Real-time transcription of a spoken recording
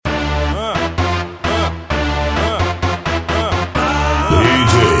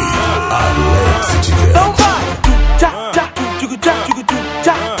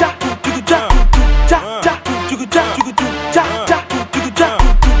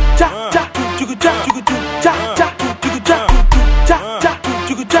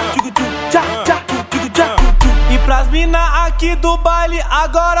E pras mina aqui do baile,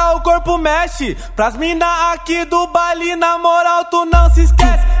 agora o corpo mexe. Pras mina aqui do baile, na moral tu não se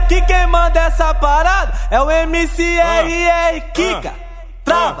esquece que quem manda essa parada é o MCRR. Kika,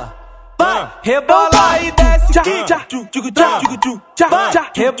 trava, vai, rebola e desce.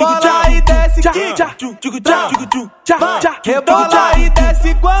 Rebola e desce. Rebola e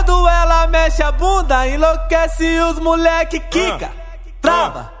desce. Quando ela mexe a bunda, enlouquece os moleque. Kika,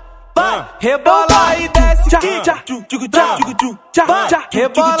 trava, vai, rebola e desce.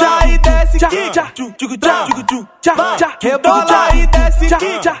 Rebola e desce. Rebola e desce.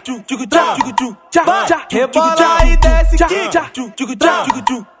 Rebola e desce.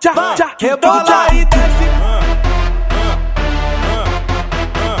 Rebola e desce.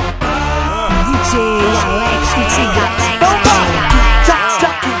 DJ Alex Fitiga.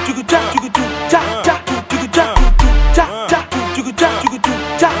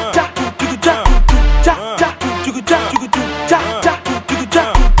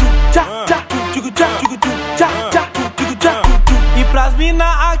 E pras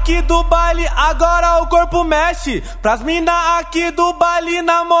mina aqui do baile, agora o corpo mexe. Pras mina aqui do baile,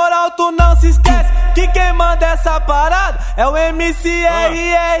 na moral tu não se esquece que quem manda essa parada é o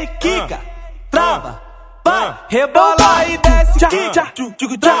MCRR. Kika, trava, vai, rebola e desce.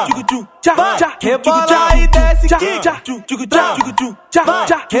 Rebola e desce.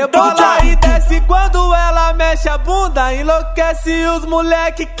 Rebola e desce. Quando ela mexe a bunda, enlouquece os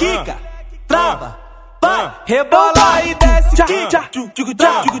moleque. Kika, trava, vai, rebola e desce.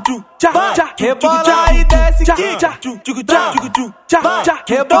 Rebola e desce.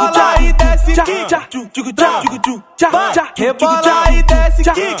 Rebola e desce. Rebola e desce.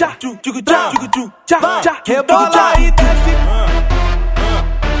 Rebola e desce.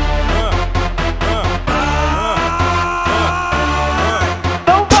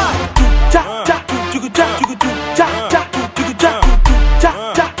 Então vai.